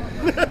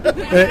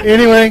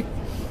 Anyway,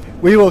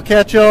 we will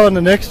catch y'all in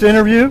the next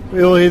interview.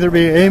 It will either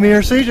be Amy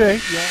or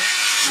CJ.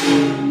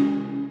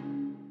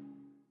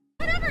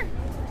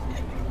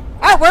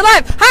 Oh, we're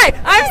live. Hi,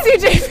 I'm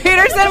CJ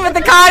Peterson with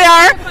the Con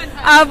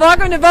Hour.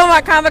 Welcome to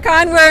Beaumont Comic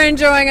Con. We're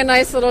enjoying a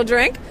nice little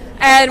drink.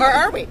 And Or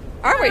are we?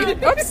 Are we?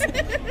 Oops.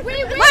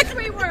 We wish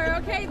we were,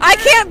 okay? I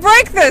can't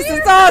break this.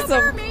 It's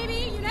awesome.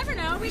 Maybe. You never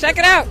know. We Check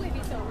could it out. possibly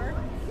be sober.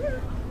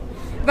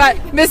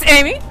 But, Miss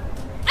Amy?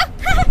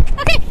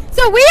 Okay,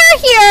 so we are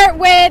here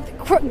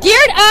with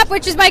Geared Up,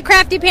 which is by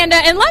Crafty Panda,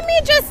 and let me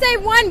just say,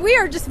 one, we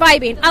are just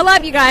vibing. I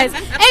love you guys.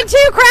 And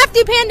two,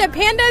 Crafty Panda,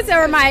 pandas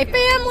are my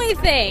family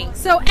thing.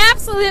 So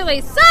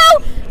absolutely. So,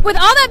 with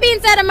all that being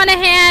said, I'm going to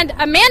hand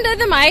Amanda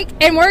the mic,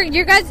 and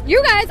you guys,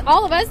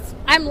 all of us,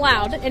 I'm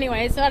loud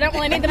anyway, so I don't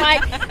really need the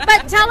mic,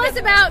 but tell us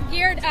about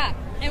Geared Up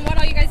and what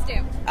all you guys do.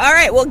 All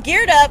right, well,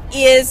 Geared Up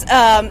is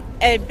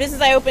a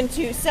business I opened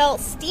to sell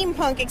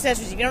steampunk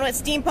accessories. If you don't know what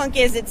steampunk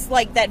is, it's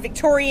like that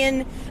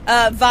Victorian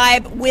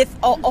vibe with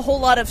a whole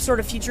lot of sort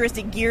of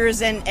futuristic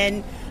gears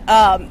and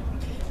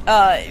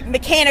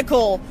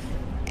mechanical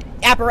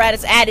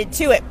apparatus added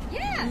to it.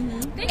 Yeah.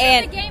 Think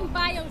of the game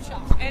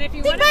BioShock. And if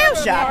you Think want to go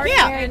to a BioShock, party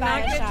yeah. and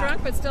not get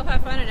drunk but still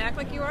have fun and act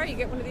like you are, you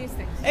get one of these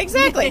things.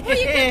 Exactly. Well,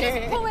 you can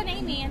just pull an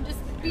Amy and just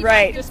be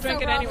Right. Just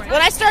drink it anyway.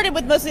 Well, I started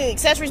with mostly the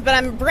accessories, but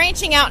I'm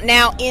branching out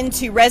now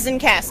into resin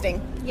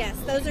casting. Yes,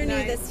 those are new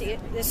this year.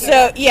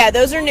 So, yeah,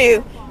 those are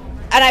new.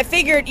 And I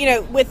figured,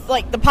 with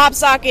like the pop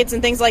sockets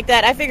and things like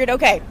that, I figured,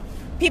 okay,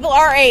 people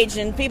our age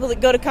and people that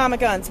go to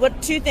Comic-Cons,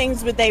 what two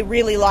things would they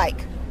really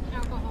like?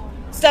 Alcohol.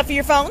 Stuff for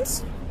your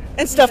phones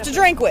and stuff to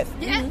drink with.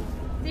 Yeah.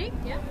 See?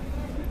 Yeah.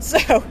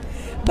 So,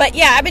 but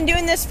yeah, I've been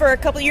doing this for a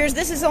couple of years.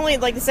 This is only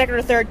like the second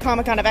or third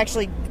Comic-Con I've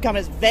actually become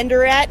a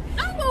vendor at.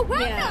 Oh, well,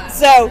 welcome. Yeah.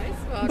 So,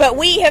 but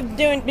we have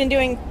been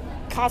doing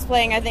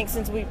cosplaying, I think,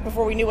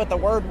 before we knew what the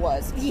word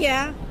was.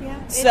 Yeah.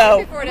 So,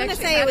 I want to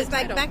say it was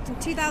back in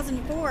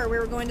 2004. We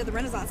were going to the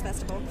Renaissance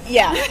Festival.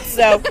 yeah.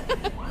 So,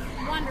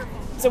 Wonderful.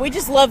 so we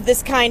just love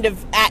this kind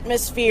of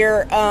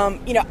atmosphere.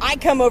 I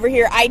come over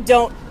here. I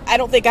don't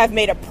think I've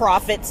made a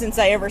profit since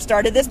I ever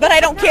started this, but I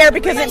don't care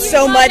because it's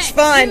so much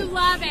fun. You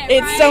love it,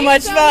 It's right? so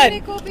much So fun.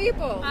 many cool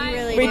people.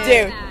 We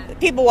do.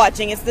 People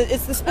watching. It's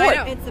the sport.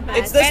 I know. It's the best.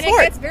 It's the And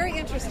sport. it gets very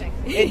interesting.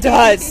 It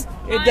does.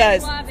 It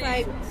does. I love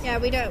It's like, yeah,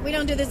 we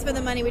don't do this for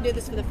the money. We do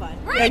this for the fun.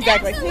 Right,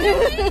 Exactly.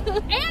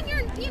 absolutely. And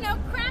you're,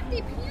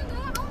 crafty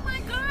panda. Oh my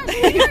God.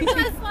 You're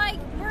just like,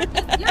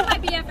 you're my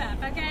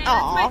BFF, okay? That's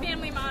Aw. my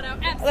family motto. I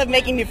Absolutely. love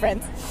making new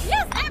friends.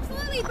 Yes,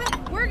 absolutely.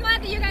 But we're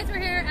glad that you guys were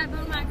here at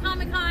Beaumont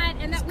Comic Con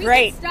and that we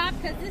Great. could stop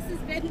because this has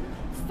been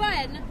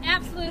fun.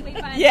 Absolutely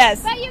fun.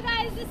 Yes. But you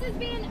guys, this has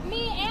been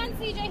me and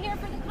CJ here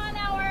for the Con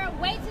Hour.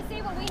 Wait to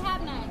see what we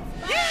have next.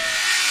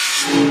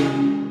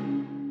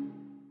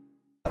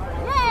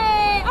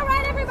 Yay! All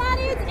right,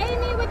 everybody, it's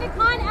Amy with the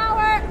Con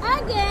Hour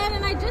again,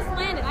 and I just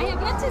landed. I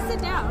have yet to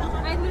sit down.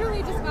 I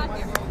literally just got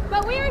here.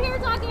 But we are here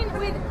talking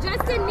with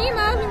Justin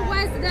Nemo, who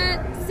was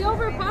the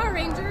Silver Power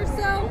Ranger.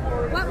 So,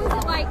 what was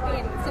it like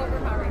being Silver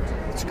Power Ranger?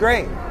 It's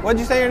great. What did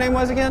you say your name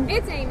was again?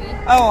 It's Amy.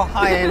 Oh,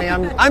 hi Amy.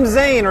 I'm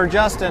Zane or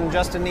Justin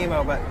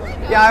Nemo. But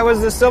yeah, I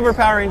was the Silver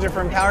Power Ranger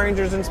from Power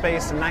Rangers in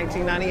Space in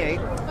 1998.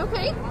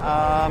 Okay.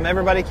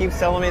 Everybody keeps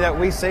telling me that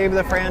we saved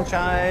the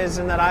franchise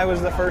and that I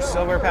was the first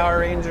Silver Power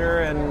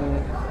Ranger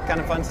and kind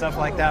of fun stuff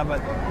like that.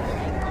 But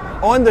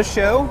on the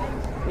show,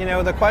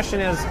 the question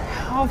is,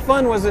 how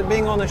fun was it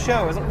being on the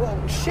show? It's like,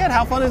 well, shit,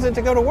 how fun is it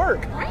to go to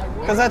work?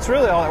 Because that's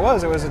really all it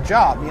was. It was a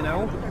job,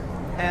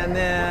 And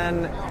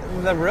then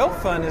the real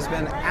fun has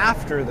been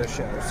after the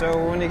show.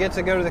 So when you get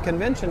to go to the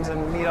conventions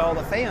and meet all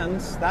the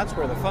fans, that's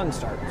where the fun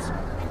starts.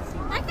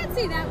 I can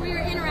see that, where you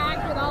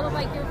interact with all of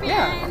your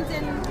fans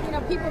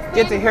and people.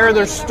 Get to hear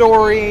their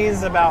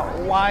stories about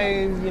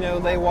why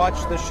they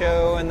watched the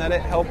show and that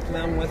it helped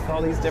them with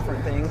all these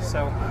different things.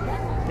 So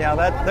yeah,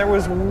 there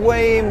was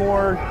way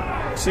more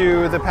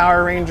to the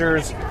Power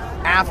Rangers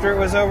after it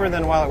was over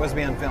than while it was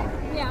being filmed.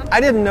 Yeah.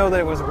 I didn't know that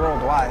it was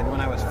worldwide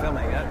when I was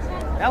filming it.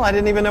 Hell, I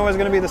didn't even know it was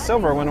going to be the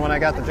silver one when I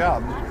got the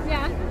job.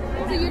 Yeah.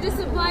 So you just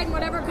applied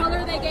whatever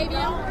color they gave you?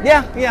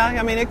 Yeah.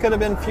 I mean, it could have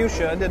been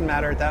fuchsia. It didn't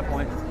matter at that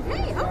point.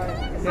 Hey,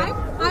 okay.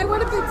 I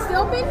would have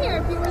still been here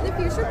if you were the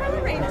future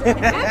Power Ranger.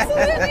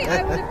 Absolutely,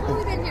 I would have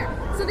totally been here.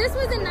 So this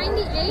was in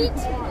 '98.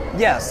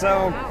 Yeah,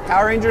 so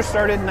Power Rangers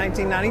started in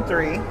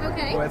 1993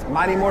 Okay. with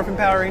Mighty Morphin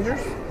Power Rangers.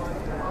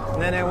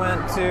 And then it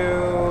went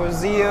to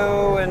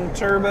Zeo and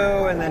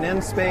Turbo, and then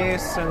In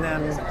Space, and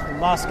then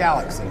Lost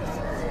Galaxy.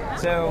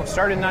 So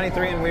started in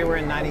 '93, and we were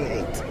in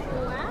 '98.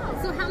 Wow.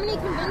 So how many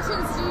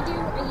conventions do you do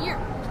a year?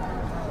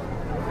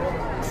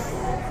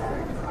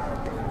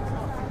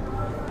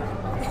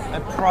 I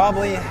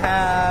probably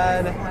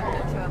had,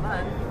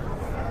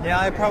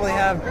 I probably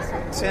have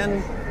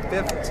 10,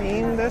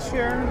 15 this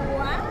year.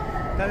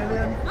 Wow. That I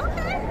did.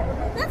 Okay.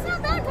 That's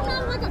not bad coming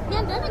out of like a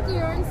pandemic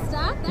year and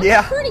stuff. That's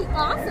Yeah. pretty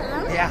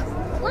awesome. Yeah.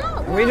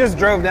 Wow. We just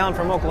drove down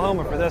from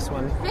Oklahoma for this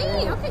one.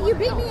 Hey, okay, you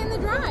beat me in the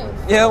drive.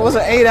 Yeah, it was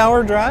an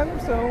 8-hour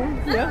drive, so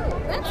yeah. Oh,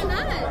 that's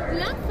not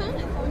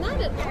fun. Not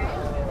at all.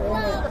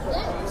 Well,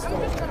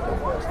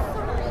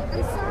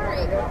 I'm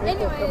sorry.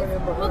 Anyways,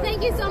 well,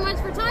 thank you so much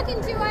for talking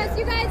to us.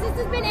 You guys, this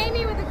has been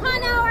Amy with the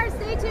Con Hour.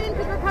 Stay tuned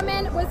because we're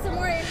coming with some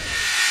more.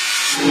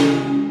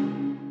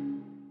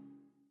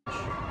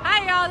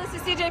 Hi, y'all. This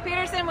is CJ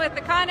Peterson with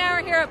the Con Hour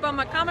here at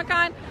Beaumont Comic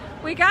Con.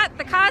 We got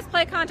the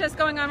cosplay contest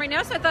going on right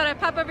now, so I thought I'd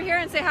pop over here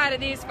and say hi to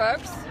these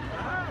folks.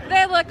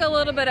 They look a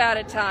little bit out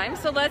of time,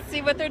 so let's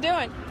see what they're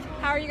doing.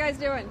 How are you guys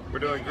doing? We're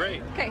doing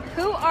great. Okay,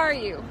 who are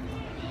you?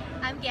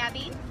 I'm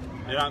Gabby.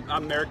 And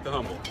I'm Merrick the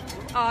Humble.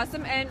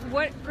 Awesome. And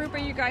what group are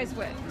you guys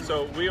with?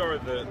 So we are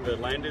the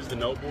Landers, the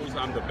Nobles.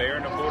 I'm the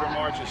Baron of Border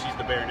March, and she's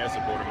the Baroness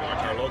of Border March,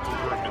 our local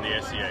group in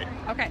the SCA.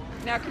 Okay.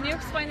 Now, can you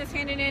explain this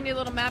handy-dandy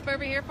little map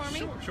over here for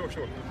me? Sure.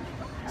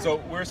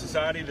 So we're a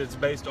society that's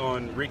based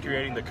on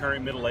recreating the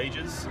current Middle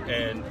Ages,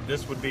 and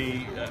this would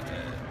be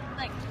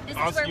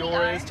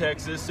Onsteora is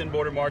Texas, and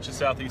Border March is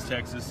Southeast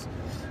Texas.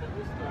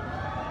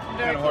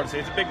 Kind of hard to say.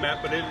 It's a big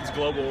map, but it's a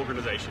global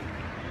organization.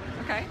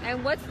 Okay.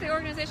 And what's the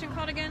organization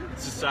called again?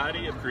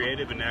 Society of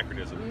Creative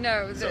Anachronism.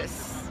 No,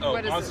 this. Oh,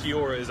 what is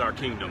Onsteora is our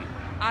kingdom.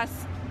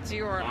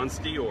 Onsteora.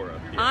 Onsteora.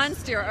 Yes.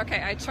 Onsteora.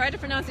 Okay, I tried to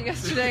pronounce it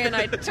yesterday and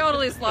I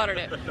totally slaughtered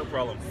it. No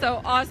problem. So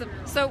awesome.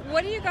 So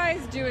what do you guys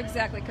do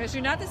exactly? Because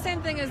you're not the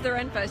same thing as the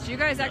Renfest. You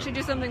guys actually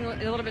do something a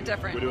little bit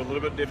different. We do a little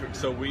bit different.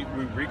 So we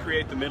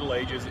recreate the Middle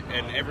Ages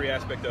and every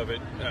aspect of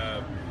it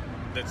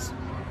that's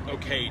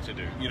okay to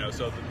do.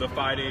 So the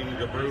fighting,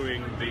 the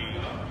brewing, the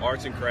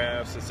arts and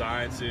crafts, the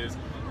sciences,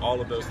 all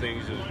of those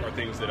things are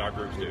things that our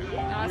groups do.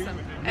 Awesome.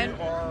 We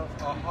are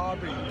a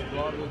hobby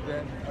rather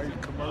than a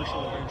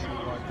commercial venture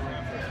like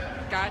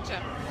Renfest.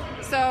 Gotcha.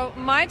 So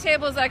my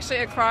table is actually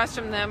across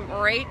from them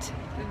right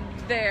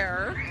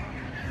there.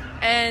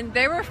 And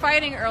they were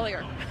fighting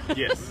earlier.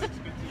 Yes.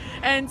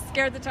 And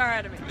scared the tar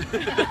out of me.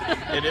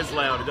 It is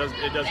loud. It does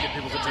get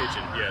people's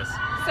attention, yes.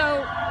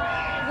 So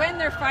when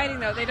they're fighting,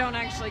 though, they don't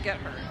actually get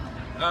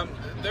hurt.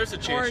 There's a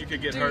chance you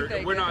could get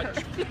hurt. We're not.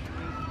 Hurt?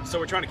 So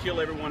we're trying to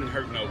kill everyone and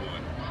hurt no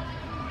one.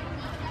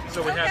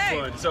 So we have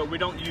fun. So we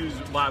don't use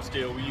live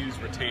steel. We use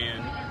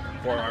rattan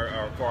for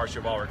our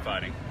chivalric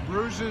fighting.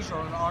 Bruises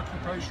are an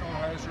occupational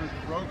hazard.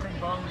 Broken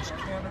bones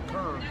can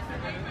occur,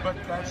 but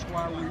that's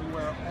why we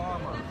wear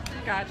armor.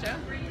 Gotcha.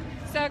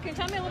 So can you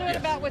tell me a little bit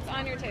about what's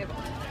on your table?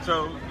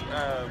 So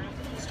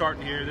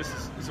starting here, this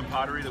is some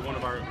pottery that one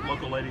of our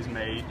local ladies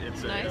made.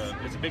 It's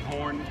a big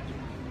horn.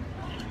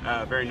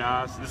 Very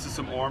nice. This is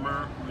some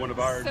armor. One of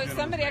our. So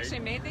somebody actually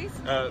made these?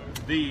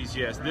 These,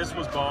 yes. This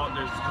was bought.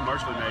 This is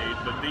commercially made,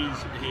 but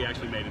these he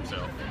actually made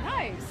himself.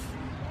 Nice.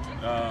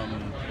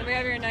 And we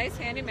have your nice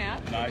handy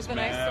map. Nice with a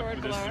map. nice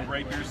sword This is below a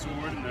rapier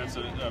sword, and that's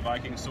a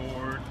Viking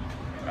sword.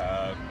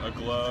 A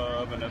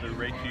glove, another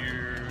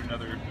rapier,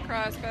 another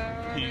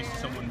crossbow piece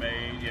someone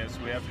made. Yes,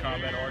 we have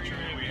combat archery.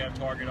 We have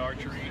target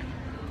archery.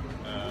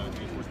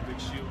 Of course, big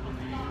shield on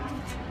the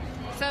end.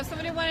 So if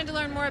somebody wanted to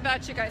learn more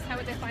about you guys, how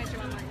would they find you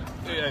online?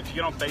 If you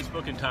get on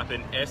Facebook and type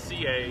in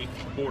SCA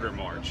Border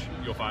March,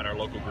 you'll find our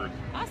local group.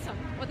 Awesome.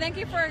 Well, thank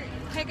you for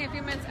taking a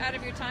few minutes out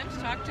of your time to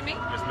talk to me.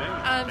 Yes,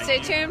 ma'am. Stay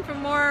tuned for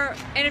more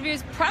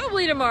interviews,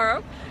 probably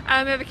tomorrow. We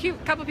have a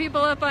couple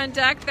people up on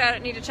deck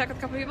that need to check with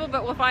a couple people,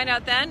 but we'll find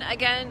out then.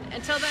 Again,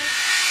 until then.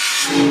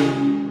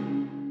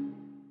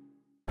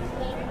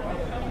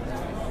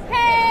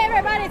 Hey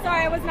everybody,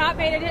 sorry I was not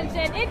paying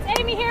attention. It's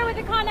Amy here with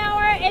the Con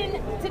Hour,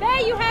 and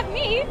today you have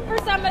me for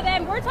some of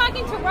them. We're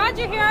talking to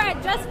Roger here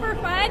at Just for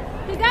Fun.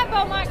 He's at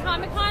Beaumont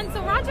Comic Con.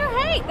 So Roger,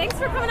 hey, thanks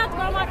for coming out to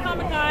Beaumont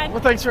Comic Con.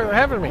 Well, thanks for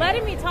having me.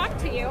 Letting me talk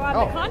to you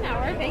on the Con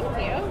Hour. Thank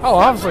you. Oh,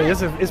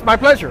 obviously, it's my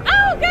pleasure.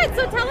 Oh, good.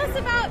 So tell us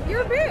about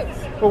your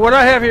booth. Well, what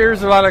I have here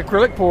is a lot of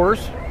acrylic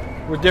pours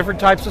with different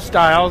types of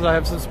styles. I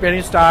have some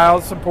spinning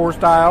styles, some pour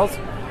styles,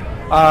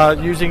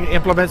 using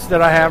implements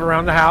that I have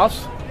around the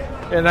house,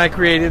 and I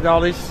created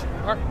all these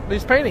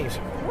paintings.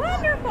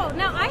 Wonderful.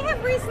 Now, I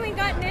have recently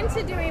gotten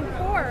into doing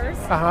pours,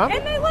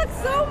 and they look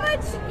so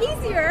much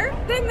easier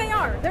than they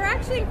are. They're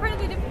actually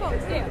incredibly difficult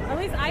to do. At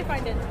least I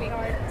find it to be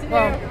hard to do.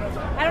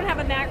 I don't have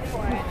a knack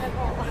for it at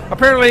all.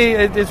 Apparently,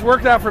 it's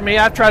worked out for me.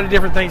 I've tried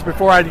different things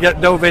before I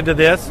dove into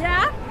this.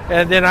 Yeah?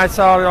 And then I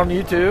saw it on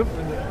YouTube.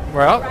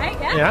 Well, right,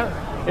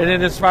 yeah. and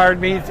it inspired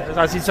me.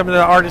 I see some of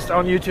the artists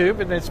on YouTube,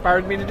 and it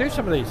inspired me to do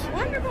some of these.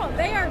 Wonderful.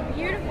 They are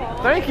beautiful.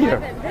 Thank I you.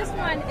 love it. This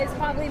one is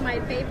probably my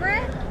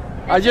favorite.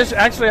 I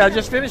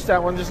just finished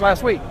that one just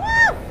last week. Woo!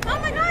 Oh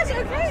my gosh,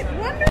 okay,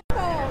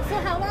 wonderful. So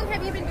how long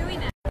have you been doing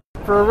that?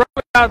 For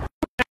about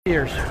 2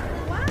 years.